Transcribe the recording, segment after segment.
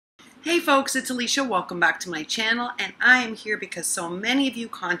Hey folks, it's Alicia. Welcome back to my channel, and I am here because so many of you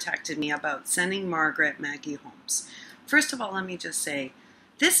contacted me about sending Margaret Maggie Holmes. First of all, let me just say,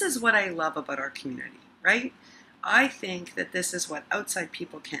 this is what I love about our community, right? I think that this is what outside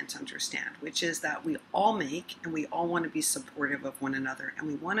people can't understand, which is that we all make and we all want to be supportive of one another, and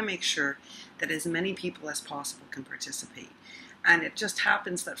we want to make sure that as many people as possible can participate. And it just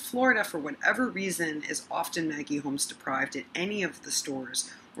happens that Florida, for whatever reason, is often Maggie Holmes deprived at any of the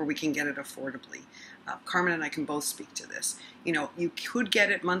stores where we can get it affordably. Carmen and I can both speak to this. You know, you could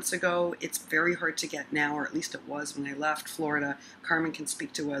get it months ago. It's very hard to get now, or at least it was when I left Florida. Carmen can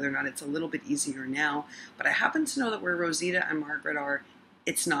speak to whether or not it's a little bit easier now. But I happen to know that where Rosita and Margaret are,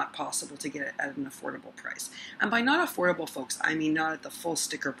 it's not possible to get it at an affordable price. And by not affordable, folks, I mean not at the full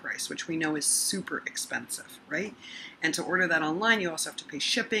sticker price, which we know is super expensive, right? And to order that online, you also have to pay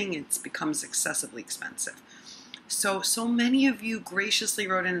shipping. It becomes excessively expensive. So many of you graciously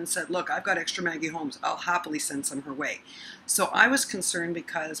wrote in and said, look, I've got extra Maggie Holmes. I'll happily send some her way. So I was concerned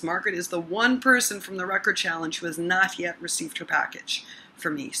because Margaret is the one person from the record challenge who has not yet received her package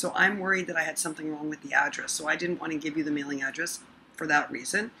for me. So I'm worried that I had something wrong with the address. So I didn't want to give you the mailing address for that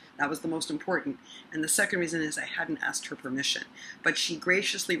reason. That was the most important. And the second reason is I hadn't asked her permission. But she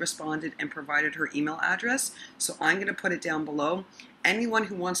graciously responded and provided her email address. So I'm going to put it down below. Anyone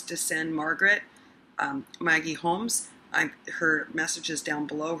who wants to send Margaret Maggie Holmes, her message is down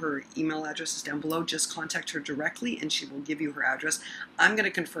below, her email address is down below. Just contact her directly and she will give you her address. I'm going to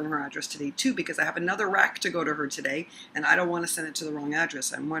confirm her address today too, because I have another rack to go to her today and I don't want to send it to the wrong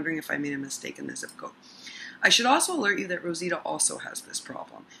address. I'm wondering if I made a mistake in the zip code. I should also alert you that Rosita also has this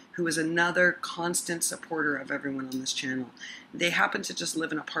problem, who is another constant supporter of everyone on this channel. They happen to just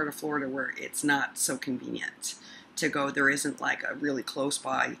live in a part of Florida where it's not so convenient to go. There isn't like a really close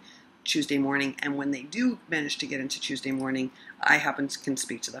by Tuesday morning, and when they do manage to get into Tuesday morning, I can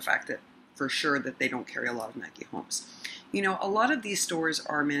speak to the fact that for sure that they don't carry a lot of Maggie Holmes. You know, a lot of these stores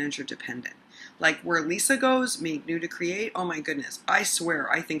are manager dependent. Like where Lisa goes, Make New to Create, oh my goodness, I swear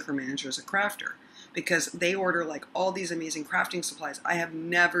I think her manager is a crafter, because they order like all these amazing crafting supplies I have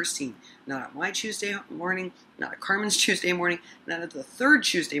never seen. Not at my Tuesday morning, not at Carmen's Tuesday morning, not at the third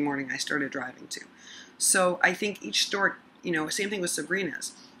Tuesday morning I started driving to. So I think each store, you know, same thing with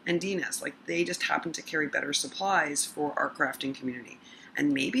Sabrina's and Dina's, like they just happen to carry better supplies for our crafting community.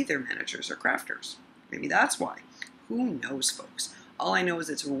 And maybe their managers are crafters. Maybe that's why. Who knows, folks? All I know is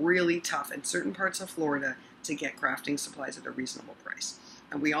it's really tough in certain parts of Florida to get crafting supplies at a reasonable price.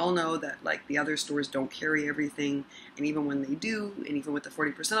 And we all know that like the other stores don't carry everything, and even when they do, and even with the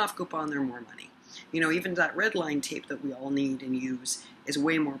 40% off coupon, they're more money. You know, even that red line tape that we all need and use is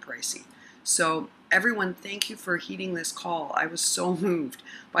way more pricey. So everyone, thank you for heeding this call. I was so moved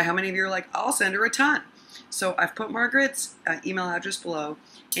by how many of you are like, I'll send her a ton. So I've put Margaret's email address below.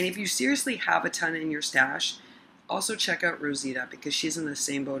 And if you seriously have a ton in your stash, also check out Rosita, because she's in the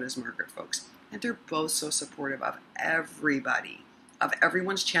same boat as Margaret, folks. And they're both so supportive of everybody, of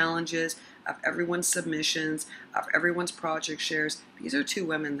everyone's challenges, of everyone's submissions, of everyone's project shares. These are two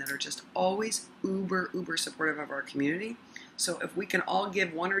women that are just always uber supportive of our community. So if we can all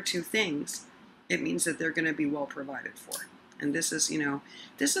give one or two things, it means that they're going to be well provided for. And this is, you know,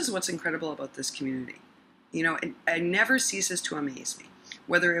 this is what's incredible about this community. You know, it never ceases to amaze me.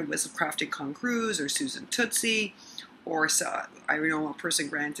 Whether it was Crafty Con Cruz or Susan Tootsie, or I know a person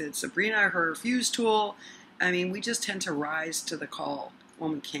granted Sabrina her fuse tool. I mean, we just tend to rise to the call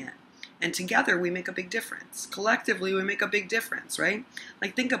when we can. And together we make a big difference. Collectively we make a big difference, right?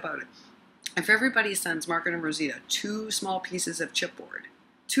 Like think about it. If everybody sends Margaret and Rosita 2 small pieces of chipboard,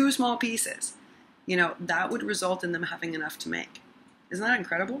 2 small pieces, you know, that would result in them having enough to make. Isn't that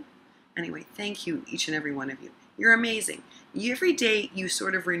incredible? Anyway, thank you, each and every one of you. You're amazing. Every day you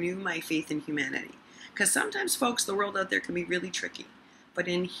sort of renew my faith in humanity. Because sometimes, folks, the world out there can be really tricky. But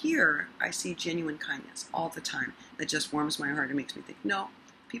in here, I see genuine kindness all the time that just warms my heart and makes me think, no,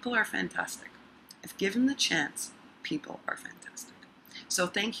 people are fantastic. If given the chance, people are fantastic. So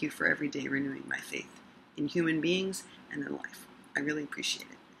thank you for every day renewing my faith in human beings and in life. I really appreciate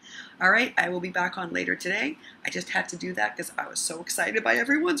it. All right, I will be back on later today. I just had to do that because I was so excited by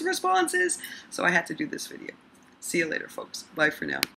everyone's responses. So I had to do this video. See you later, folks. Bye for now.